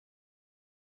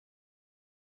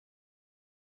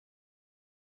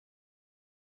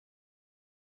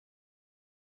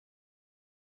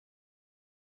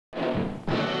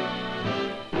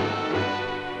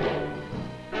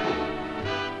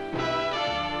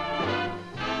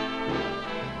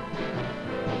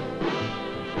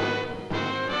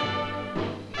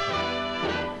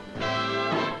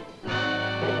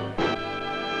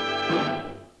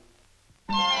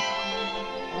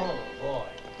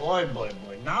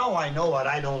Now I know what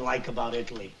I don't like about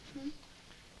Italy.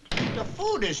 The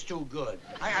food is too good.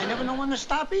 I never know when to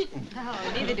stop eating.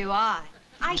 Oh, neither do I.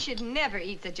 I should never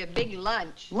eat such a big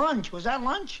lunch. Lunch? Was that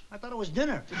lunch? I thought it was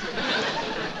dinner.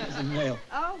 Here's a meal.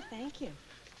 Oh, thank you.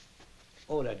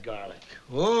 Oh, that garlic.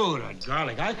 Oh, that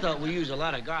garlic. I thought we used a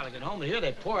lot of garlic at home, but here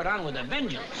they pour it on with a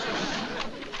vengeance.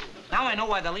 Now I know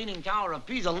why the Leaning Tower of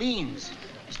Pisa leans.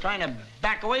 It's trying to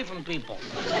back away from people.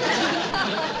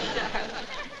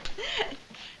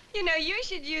 You know, you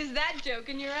should use that joke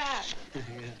in your act. Yeah.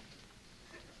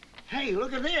 Hey,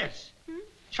 look at this.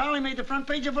 Charlie made the front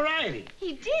page of Variety.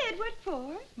 He did? What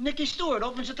for? Nicky Stewart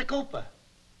opens at the Copa.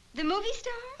 The movie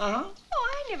star? Uh-huh. Oh,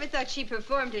 I never thought she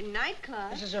performed in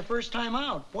Nightclub. This is her first time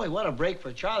out. Boy, what a break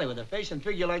for Charlie. With a face and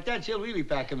figure like that, she'll really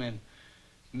pack him in.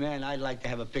 Man, I'd like to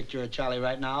have a picture of Charlie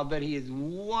right now. I'll bet he is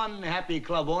one happy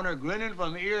club owner grinning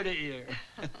from ear to ear.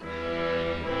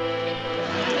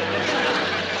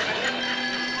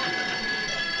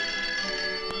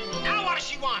 Now what does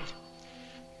she want?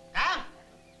 Huh?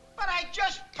 But I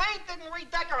just painted and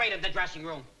redecorated the dressing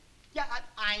room. Yeah,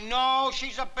 I know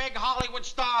she's a big Hollywood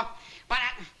star, but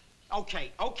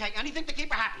okay, anything to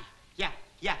keep her happy.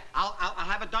 Yeah, I'll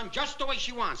have it done just the way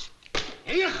she wants.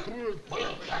 Oh,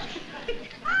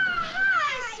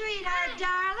 hi, sweetheart,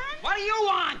 darling. What do you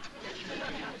want?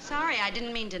 Sorry, I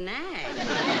didn't mean to nag.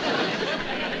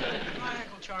 Hi,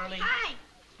 Uncle Charlie. Hi.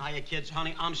 Hiya, kids.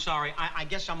 Honey, I'm sorry. I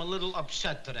guess I'm a little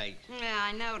upset today. Yeah,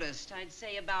 I noticed. I'd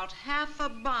say about half a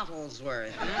bottle's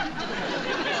worth,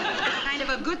 huh? Kind of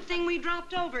a good thing we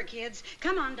dropped over, kids.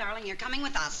 Come on, darling, you're coming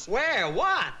with us. Where?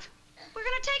 What? We're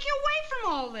gonna take you away from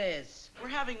all this. We're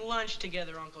having lunch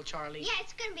together, Uncle Charlie. Yeah,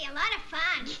 it's gonna be a lot of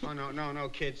fun. Oh, no,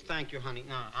 kids. Thank you, honey.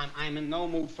 No, I'm in no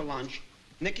mood for lunch.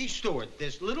 Nicky Stewart,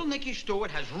 this little Nicky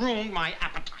Stewart has ruined my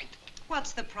appetite.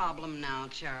 What's the problem now,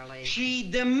 Charlie? She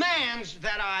demands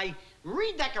that I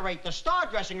redecorate the star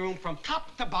dressing room from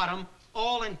top to bottom,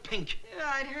 all in pink. Yeah,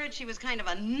 I'd heard she was kind of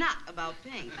a nut about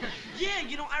pink. Yeah,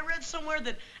 you know, I read somewhere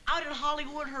that out in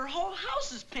Hollywood, her whole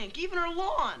house is pink, even her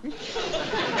lawn.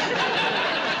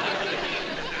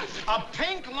 A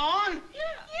pink lawn?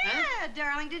 Yeah,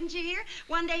 darling, didn't you hear?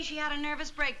 One day she had a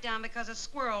nervous breakdown because a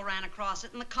squirrel ran across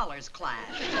it and the colors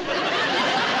clashed.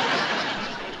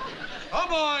 Oh,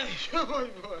 boy. Oh, boy.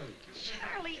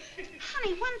 Charlie,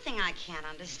 honey, one thing I can't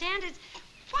understand is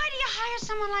why do you hire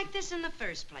someone like this in the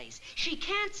first place? She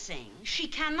can't sing. She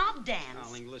cannot dance.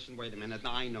 Darling, listen, wait a minute.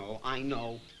 I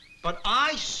know. But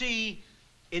I see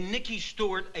in Nicky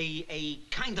Stewart a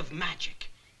kind of magic.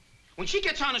 When she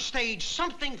gets on a stage,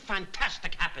 something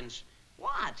fantastic happens.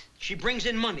 What? She brings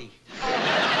in money.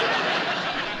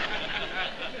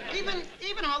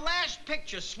 Even her last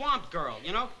picture, Swamp Girl,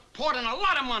 you know, poured in a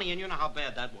lot of money, and you know how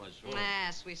bad that was. Oh.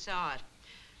 Yes, we saw it.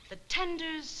 The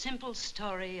tender, simple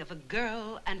story of a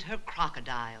girl and her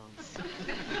crocodiles.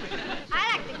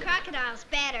 I like the crocodiles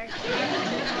better.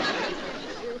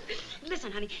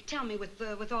 Listen, honey, tell me,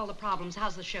 with all the problems,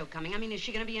 how's the show coming? I mean, is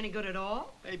she going to be any good at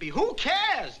all? Baby, who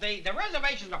cares? The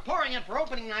reservations are pouring in for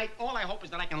opening night. All I hope is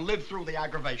that I can live through the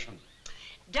aggravation.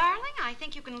 Darling, I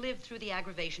think you can live through the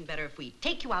aggravation better if we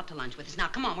take you out to lunch with us. Now,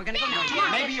 come on, we're going to go now.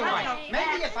 Tomorrow. Maybe you're right.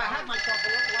 Maybe if I had myself a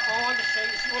little... Oh, you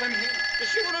see what I mean? You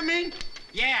see what I mean?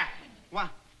 Yeah. What?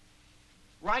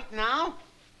 Right now?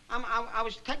 I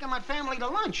was taking my family to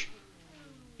lunch.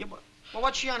 Yeah, well,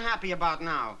 what's she unhappy about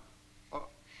now? Oh,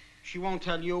 she won't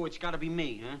tell you. It's got to be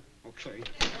me, huh? Okay.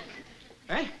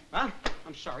 Eh? Well,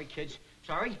 I'm sorry, kids.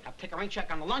 Sorry. I'll take a rain check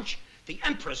on the lunch. The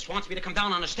Empress wants me to come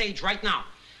down on the stage right now.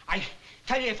 I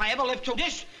tell you, if I ever live through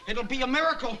this, it'll be a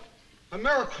miracle. A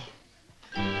miracle.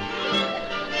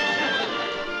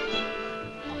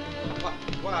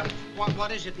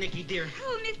 What is it, Nicky, dear?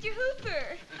 Oh, Mr.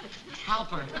 Hooper.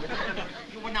 Halper.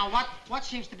 Well, now, what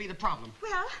seems to be the problem?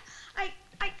 Well, I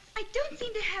don't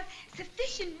seem to have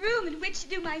sufficient room in which to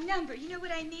do my number. You know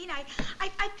what I mean?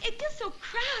 It feels so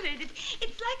crowded. It's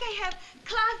like I have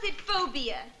closet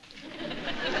phobia.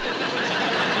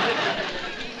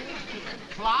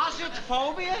 Closet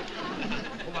phobia?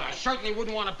 Well, I certainly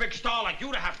wouldn't want a big star like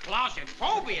you to have closet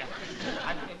phobia.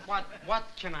 What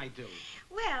can I do?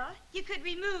 Well, you could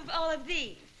remove all of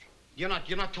these. You're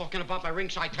not talking about my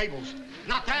ringside tables.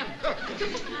 Not them.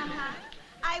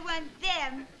 I want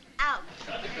them out.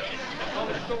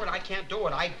 Oh, Stewart, I can't do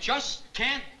it. I just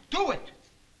can't do it.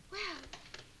 Well,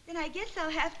 then I guess I'll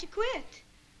have to quit.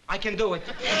 I can do it.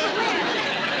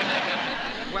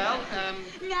 Well,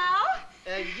 Now?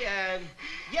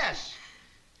 Yes.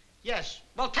 Yes.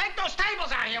 Well, take those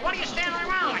tables out of here. What are you standing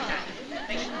around like that?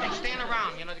 They stand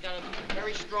around. You know, they got a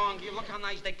very strong. You look how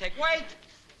nice they take. Wait.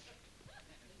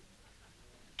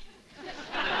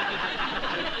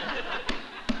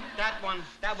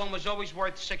 That one was always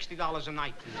worth $60 a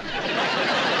night.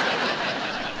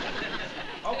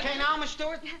 Okay now, Miss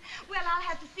Stewart? Well, I'll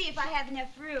have to see if I have enough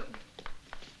room.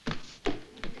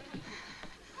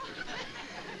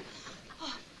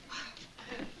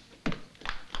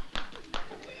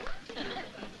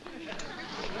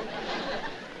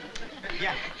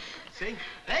 Yeah. See?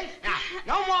 Hey? Now,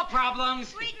 no more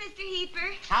problems. Wait, Mr.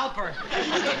 Heeper. Help her.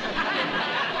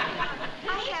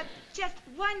 I have just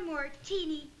one more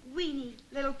teeny weeny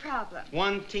little problem.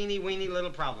 One teeny weeny little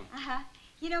problem. Uh-huh.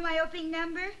 You know my opening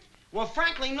number? Well,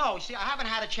 frankly, no. See, I haven't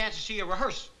had a chance to see you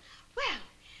rehearse. Well,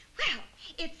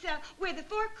 it's where the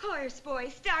four chorus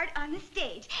boys start on the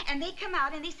stage, and they come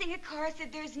out and they sing a chorus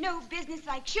that there's no business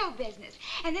like show business.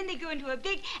 And then they go into a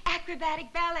big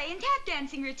acrobatic ballet and tap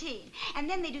dancing routine. And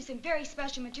then they do some very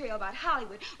special material about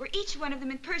Hollywood, where each one of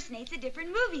them impersonates a different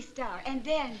movie star. And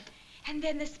then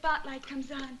the spotlight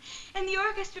comes on, and the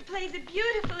orchestra plays a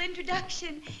beautiful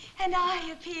introduction, and I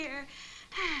appear.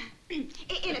 In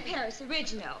a Paris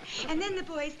original. And then the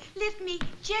boys lift me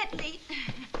gently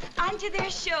onto their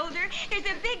shoulder. There's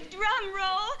a big drum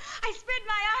roll. I spread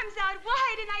my arms out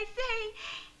wide and I say,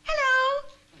 hello.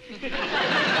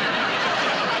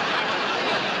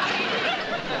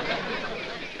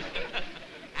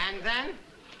 And then?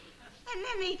 And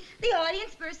then the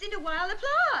audience bursts into wild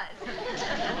applause.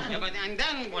 Yeah, but and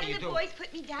then what do you do? And the boys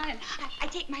put me down and I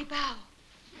take my bow.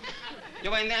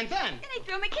 Yeah, and then? Then I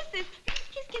throw my kisses.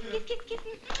 Kiss, kiss, kiss, kiss,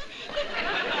 kiss.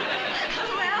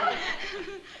 Well.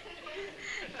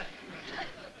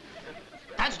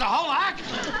 That's the whole act?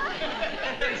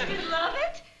 Do you love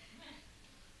it?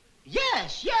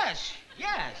 Yes.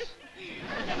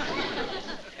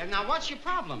 And now, what's your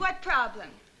problem? What problem?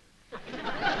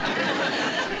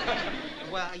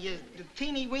 Well, the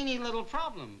teeny weeny little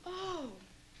problem.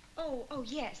 Oh,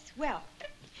 yes. Well,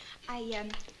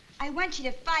 I want you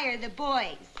to fire the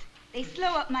boys. They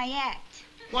slow up my act.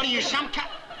 What are you, some kind?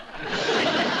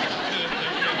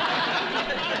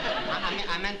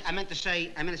 I meant to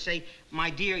say, my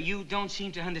dear, you don't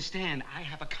seem to understand. I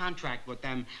have a contract with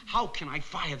them. How can I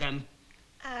fire them?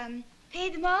 Pay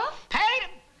them off? Pay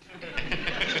them?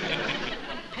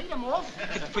 Pay them off?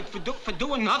 For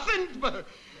doing nothing?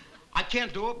 I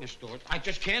can't do it, Miss Stewart. I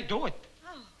just can't do it.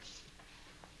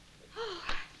 Oh,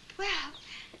 well,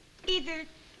 either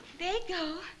they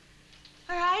go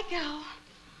or I go.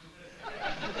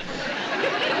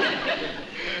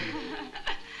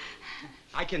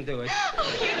 I can do it.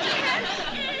 Oh, you can?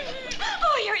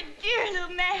 Oh, you're a dear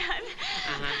little man.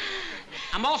 Uh-huh.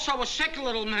 I'm also a sick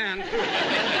little man.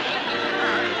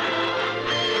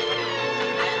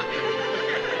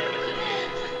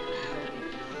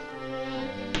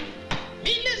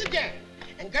 Meet Lizzie Jerry.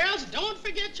 And girls, don't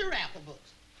forget your raffle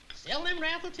books. Sell them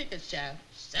raffle tickets, child.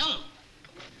 Sell them.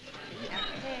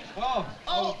 Oh,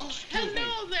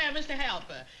 hello there, Mr.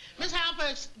 Halper. Miss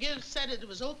Halper said it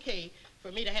was okay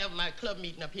for me to have my club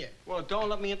meeting up here. Well, don't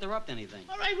let me interrupt anything.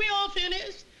 All right, we all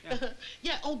finished.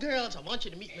 Yeah. Oh, girls, I want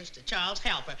you to meet Mr. Charles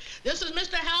Halper. This is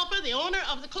Mr. Halper, the owner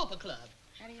of the Copa Club.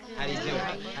 How do you do?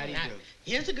 How do you do?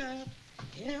 Here's a girl.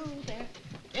 There.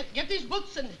 Get these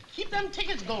books and keep them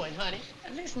tickets going, honey.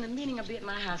 Listen, the meeting will be at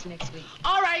my house next week.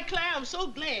 All right, Claire, I'm so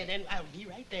glad. And I'll be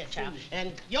right there, child.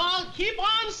 And y'all keep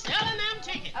on selling them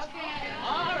tickets. Okay.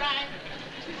 All right.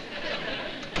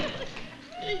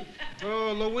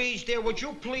 Oh, Louise, dear, would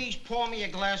you please pour me a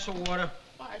glass of water?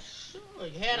 Why, sure.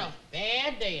 You had a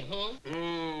bad day, huh?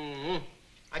 Mm-hmm.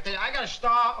 I tell you, I got a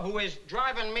star who is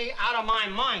driving me out of my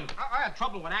mind. I had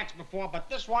trouble with acts before, but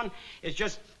this one is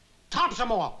just tops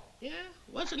them all. Yeah?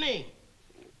 What's her name?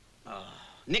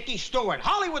 Nikki Stewart,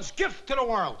 Hollywood's gift to the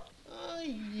world. Oh,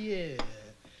 yeah.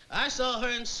 I saw her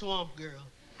in Swamp Girl.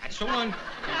 That's the one.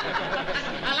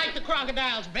 I like the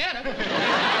crocodiles better.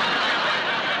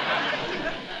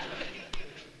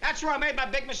 That's where I made my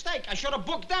big mistake. I should have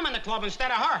booked them in the club instead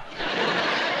of her.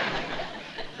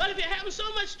 But if you're having so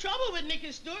much trouble with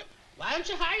Nikki Stewart, why don't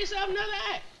you hire yourself another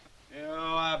act?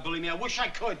 Oh, believe me, I wish I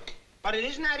could. But it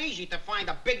isn't that easy to find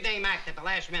a big-name act at the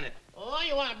last minute. Oh,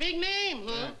 you want a big name,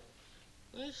 huh? Yeah.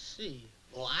 Let's see.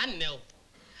 Oh, I know.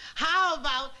 How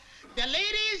about the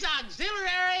Ladies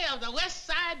Auxiliary of the West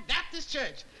Side Baptist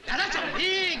Church? Now, that's a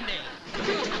big name.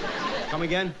 Come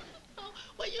again? Oh,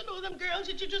 well, you know them girls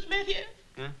that you just met here?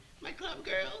 Yeah? My club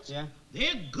girls? Yeah?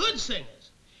 They're good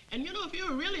singers. And, you know, if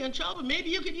you're really in trouble, maybe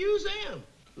you could use them.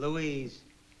 Louise,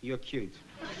 you're cute.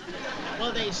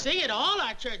 Well, they sing at all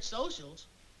our church socials.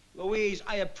 Louise,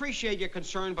 I appreciate your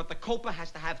concern, but the Copa has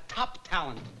to have top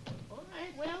talent. All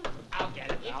right, well, I'll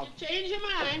get it. if you change your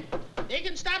mind, they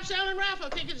can stop selling raffle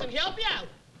tickets and help you out.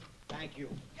 Thank you.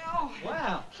 Oh.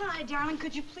 Well. Hi, darling.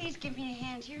 Could you please give me a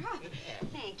hand here? Oh,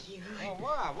 thank you. Oh,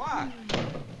 what?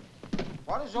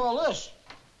 What is all this?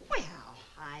 Well,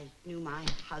 I knew my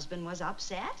husband was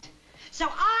upset. So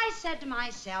I said to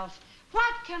myself,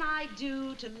 what can I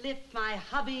do to lift my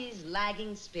hubby's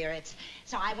lagging spirits?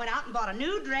 So I went out and bought a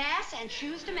new dress and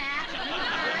shoes to match, a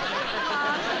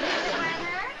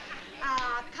sweater,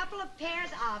 a couple of pairs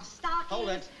of stockings. Hold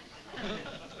it.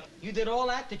 You did all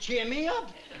that to cheer me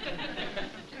up?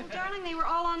 Well, darling, they were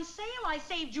all on sale. I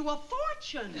saved you a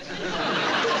fortune.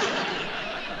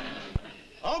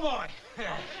 Oh, boy.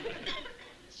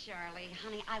 Charlie,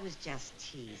 honey, I was just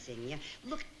teasing you.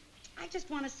 Look, I just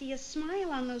want to see a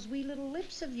smile on those wee little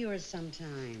lips of yours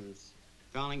sometimes.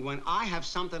 Darling, when I have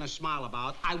something to smile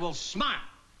about, I will smile.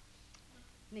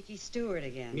 Nicky Stewart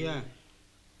again. Yeah.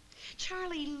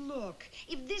 Charlie, look,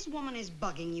 if this woman is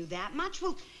bugging you that much,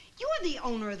 well, you're the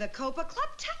owner of the Copa Club.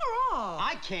 Tell her all.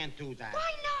 I can't do that.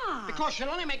 Why not? Because she'll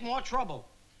only make more trouble.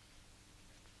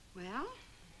 Well,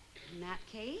 in that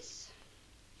case,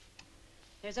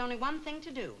 there's only one thing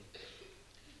to do.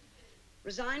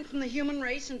 Resign from the human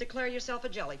race and declare yourself a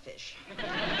jellyfish.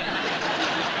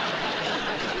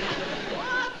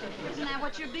 What? Isn't that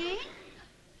what you're being?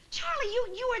 Charlie,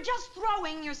 you are just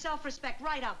throwing your self-respect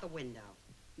right out the window.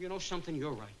 You know something?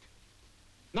 You're right.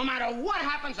 No matter what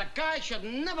happens, a guy should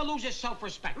never lose his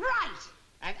self-respect. Right.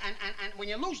 And when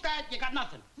you lose that, you got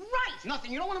nothing. Right.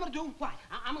 Nothing. You know what I'm going to do? What?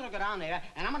 I'm going to go down there,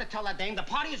 and I'm going to tell that dame the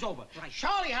party is over. Right.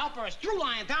 Charlie Halper is through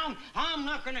lying down. I'm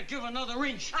not going to give another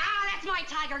inch. Ah, that's my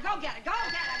tiger. Go get it. Go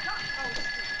get it. Go.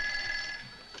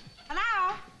 Oh,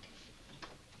 hello?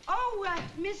 Oh,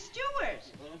 Miss Stewart.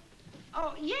 Huh?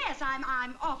 Oh, yes, I'm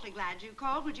awfully glad you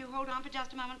called. Would you hold on for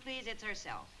just a moment, please? It's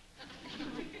herself.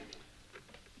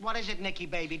 What is it, Nicky,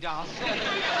 baby doll?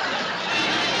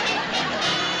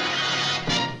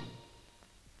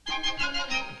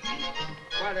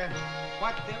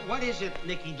 What is it,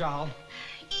 Nicky doll?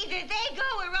 Either they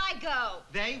go or I go.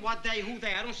 They? What they? Who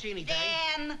they? I don't see any they.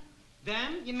 Them.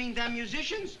 Them? You mean them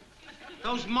musicians?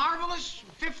 Those marvelous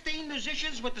 15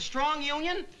 musicians with the strong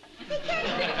union? They can't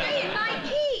even play in my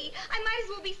key. I might as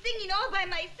well be singing all by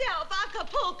myself,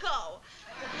 Acapulco.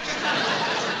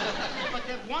 But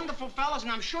they're wonderful fellas,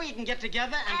 and I'm sure you can get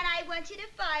together and... And I want you to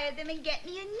fire them and get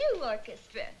me a new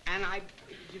orchestra. And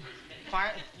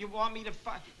you want me to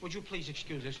fire... Would you please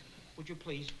excuse us? Would you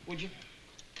please? Would you?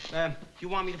 You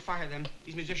want me to fire them?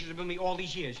 These musicians have been with me all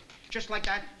these years. Just like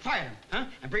that, fire them, huh?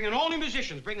 And bring in all new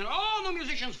musicians. Bring in all new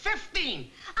musicians, 15.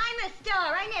 I'm a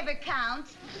star. I never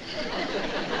count.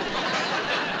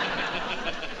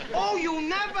 Oh, you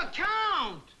never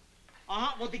count.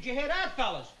 Uh-huh. Well, did you hear that,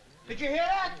 fellas? Did you hear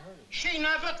that? She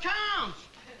never counts.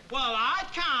 Well, I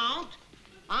count.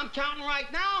 I'm counting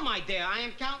right now, my dear. I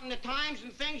am counting the times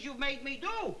and things you've made me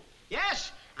do.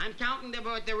 Yes, I'm counting the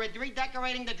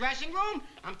redecorating the dressing room.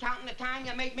 I'm counting the time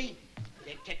you made me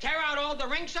to tear out all the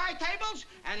ringside tables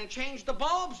and change the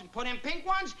bulbs and put in pink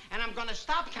ones. And I'm going to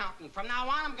stop counting. From now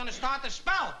on, I'm going to start to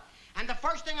spell. And the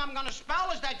first thing I'm going to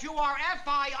spell is that you are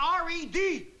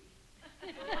F-I-R-E-D.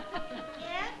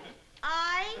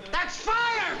 That's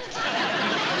fire!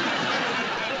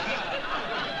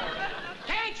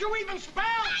 Can't you even spell?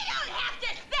 I don't have to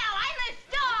spell. I'm a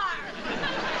star.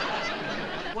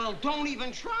 Well, don't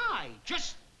even try.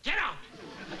 Just get out.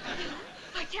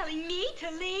 Are telling me to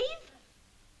leave?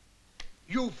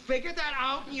 You figured that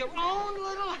out in your own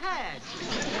little head.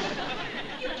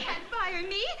 You can't fire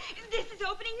me. This is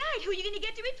opening night. Who are you going to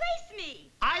get to replace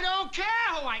me? I don't care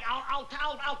who I'll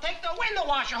take the window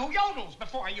washer who yodels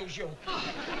before I use you.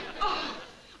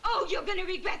 Oh, you're going to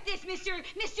regret this, Mr.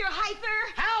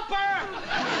 Hyper. Helper!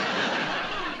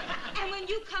 And when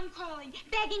you come crawling,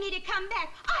 begging me to come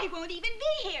back, I won't even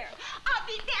be here. I'll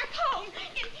be back home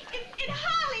in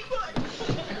Hollywood.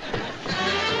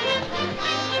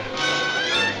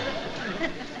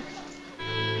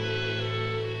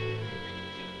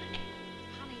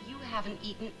 Honey, you haven't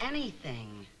eaten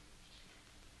anything.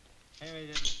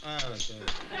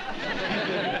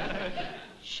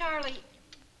 Charlie,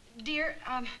 dear,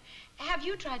 have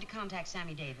you tried to contact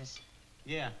Sammy Davis?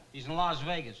 Yeah, he's in Las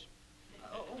Vegas.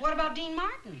 What about Dean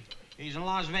Martin? He's in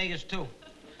Las Vegas, too.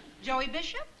 Joey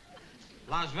Bishop?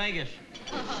 Las Vegas.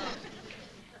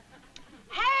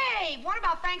 Hey, what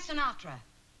about Frank Sinatra?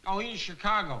 Oh, he's in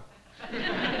Chicago.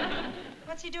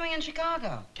 What's he doing in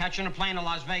Chicago? Catching a plane to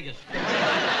Las Vegas.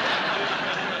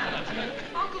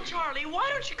 Uncle Charlie, why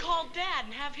don't you call Dad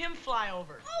and have him fly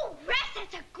over? Oh, Russ,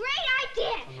 that's a great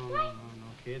idea. No,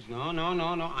 kids. No.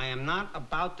 I am not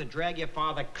about to drag your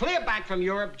father clear back from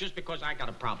Europe just because I got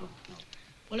a problem.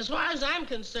 Well, as far as I'm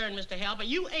concerned, Mr. Halper,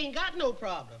 you ain't got no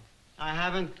problem. I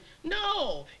haven't?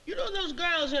 No, you know those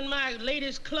girls in my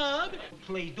latest club?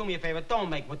 Please, do me a favor. Don't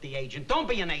make with the agent. Don't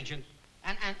be an agent.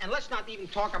 And let's not even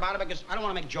talk about it because I don't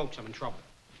want to make jokes. I'm in trouble.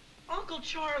 Uncle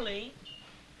Charlie,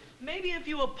 maybe if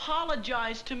you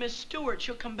apologize to Miss Stewart,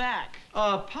 she'll come back.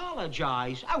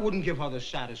 Apologize? I wouldn't give her the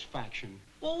satisfaction.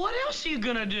 Well, what else are you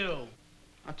gonna do?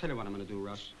 I'll tell you what I'm going to do,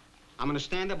 Russ. I'm going to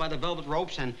stand there by the velvet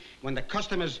ropes, and when the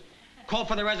customers call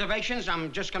for the reservations,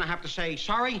 I'm just going to have to say,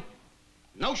 sorry,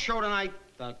 no show tonight.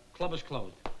 The club is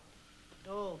closed.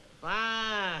 Oh,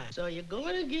 fine. So you're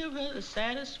going to give her the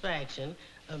satisfaction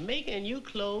of making you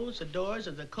close the doors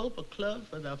of the Copa Club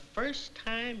for the first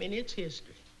time in its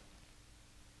history.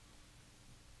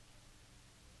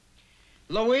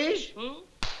 Louise,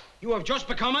 you have just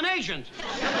become an agent.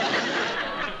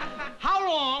 How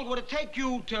long would it take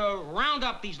you to round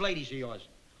up these ladies of yours?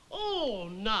 Oh,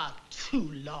 not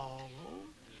too long.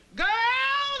 Girls!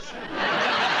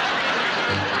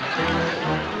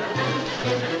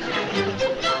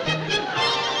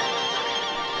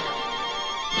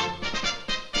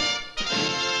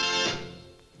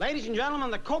 Ladies and gentlemen,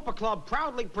 the Copa Club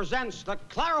proudly presents the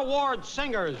Clara Ward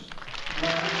Singers.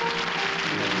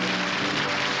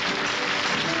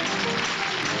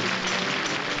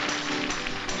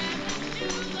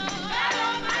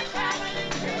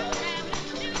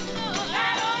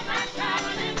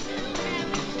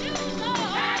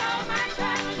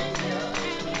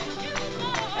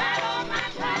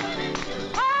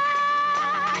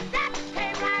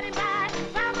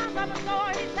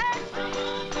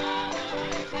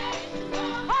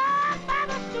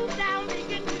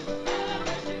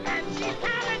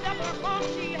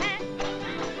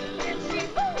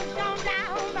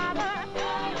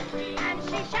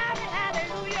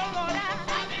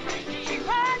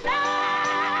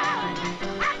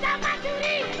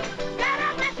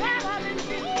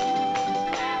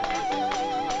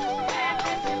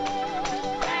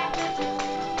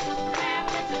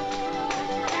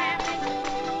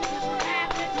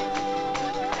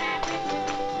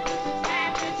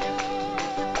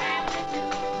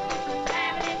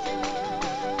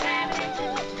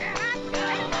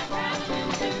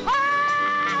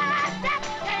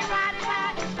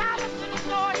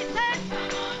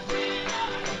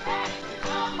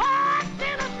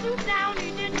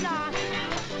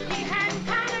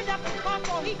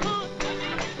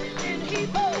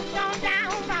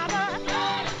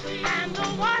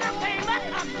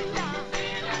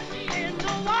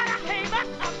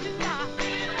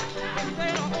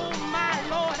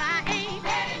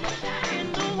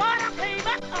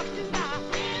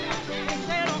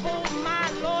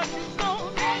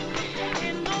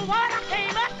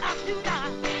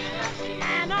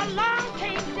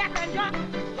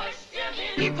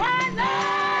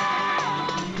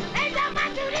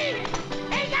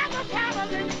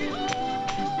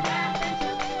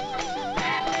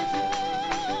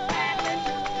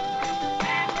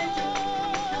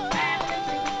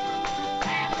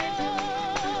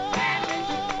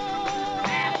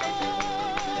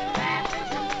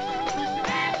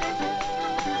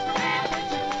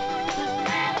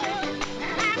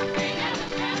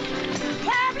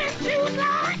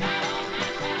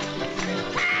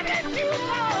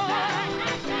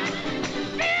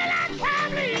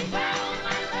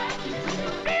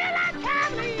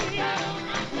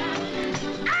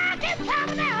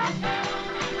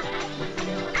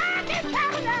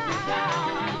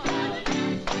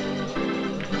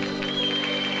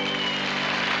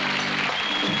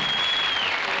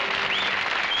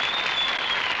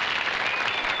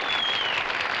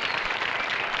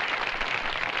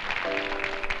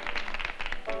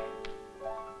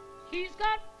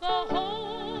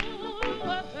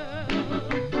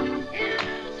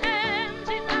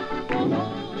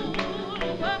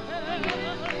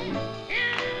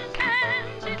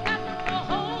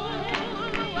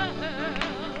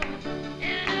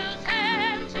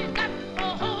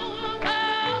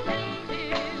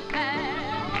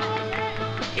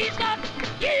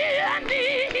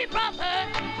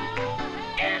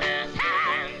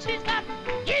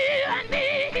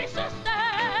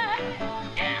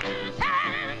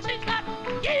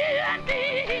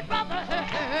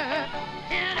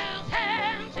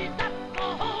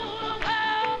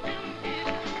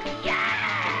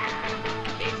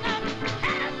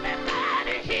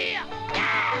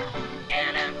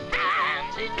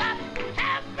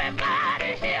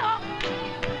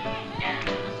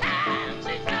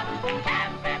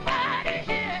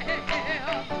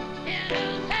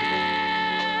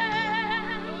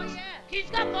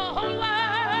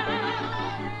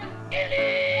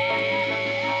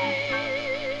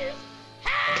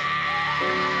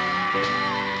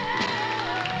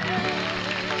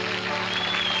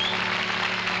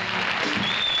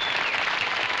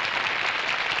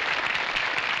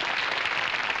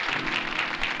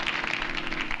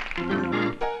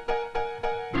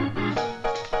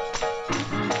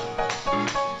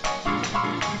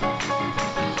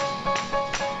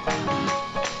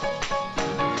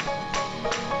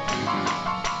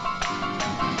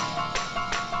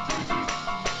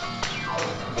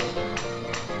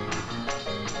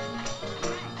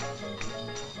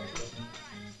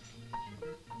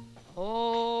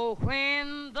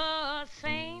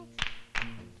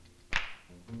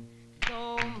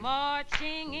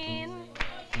 marching in.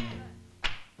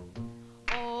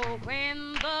 Oh,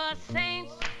 when the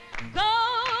saints go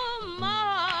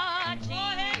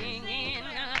marching in.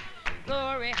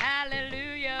 Glory,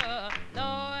 hallelujah,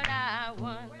 Lord, I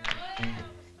want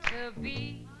to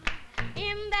be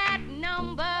in that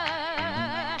number.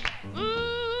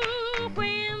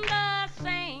 When the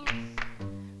saints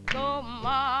go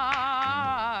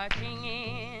marching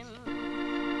in.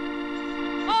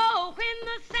 Oh, when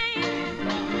the saints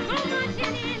go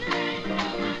marching in.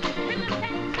 When the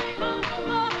saints go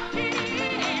marching in.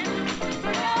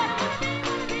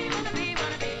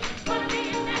 Wanna be in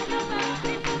that number.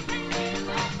 When the saints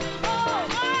go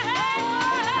marching.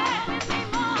 When they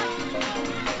march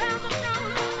round the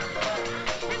throne.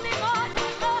 When they march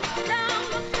round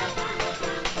the throne.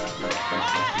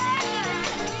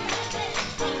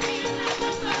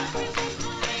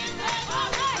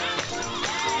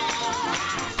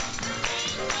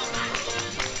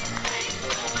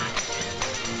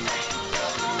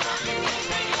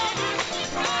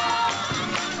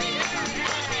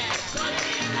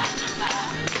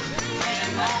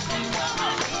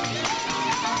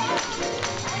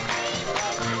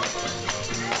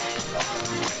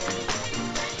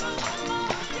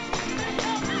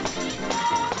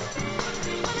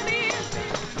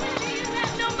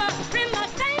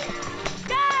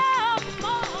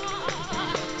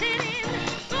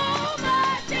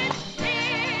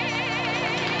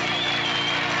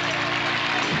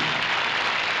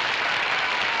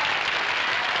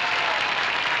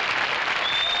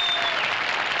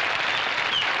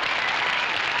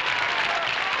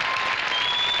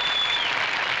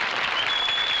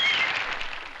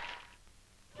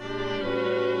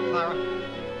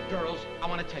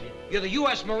 You're the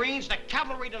U.S. Marines, the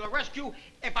cavalry to the rescue.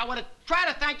 If I were to try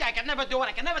to thank you, I could never do it.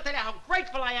 I can never tell you how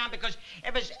grateful I am, because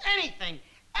if there's anything,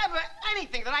 ever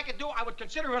anything that I could do, I would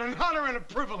consider it an honor and a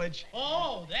privilege.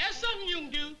 Oh, there's something you can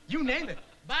do. You name it.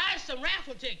 Buy some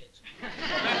raffle tickets.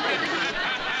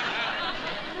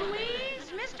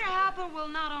 Louise, Mr. Hopper will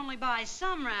not only buy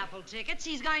some raffle tickets,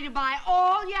 he's going to buy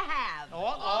all you have.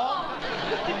 Oh.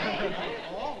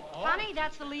 Funny,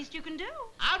 that's the least you can do.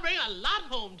 I'll bring a lot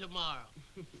home tomorrow.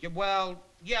 Yeah, well,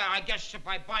 yeah, I guess if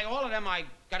I buy all of them, I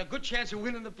got a good chance of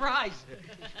winning the prize.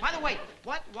 By the way,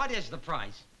 what is the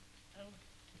prize?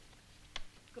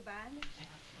 Goodbye, Miss.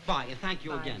 Bye, and thank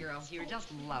you Bye, again. girls. You're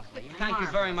just lovely. Thank you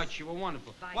very much. You were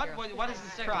wonderful. Bye, What girls. is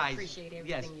the prize? Appreciate everything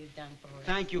Yes. you've done for us.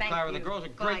 Thank you, Clara. The girls are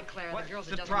great. Bye, Clara. What's The girls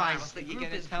are the just prize marvelous. The that you group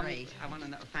get? is Tell me. great. I want to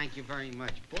know. Thank you very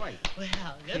much. Boy. Well,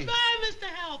 goodbye, Mr.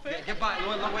 Halper. Yeah, goodbye.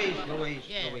 Louise.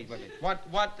 Yes. Louise.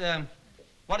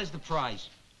 What is the prize?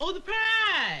 Oh, the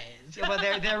prize. Yeah, well,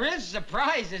 there is a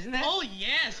prize, isn't there? Oh,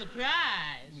 yes, a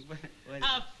prize.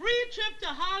 A free trip to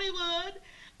Hollywood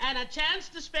and a chance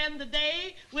to spend the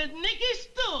day with Nicky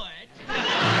Stewart.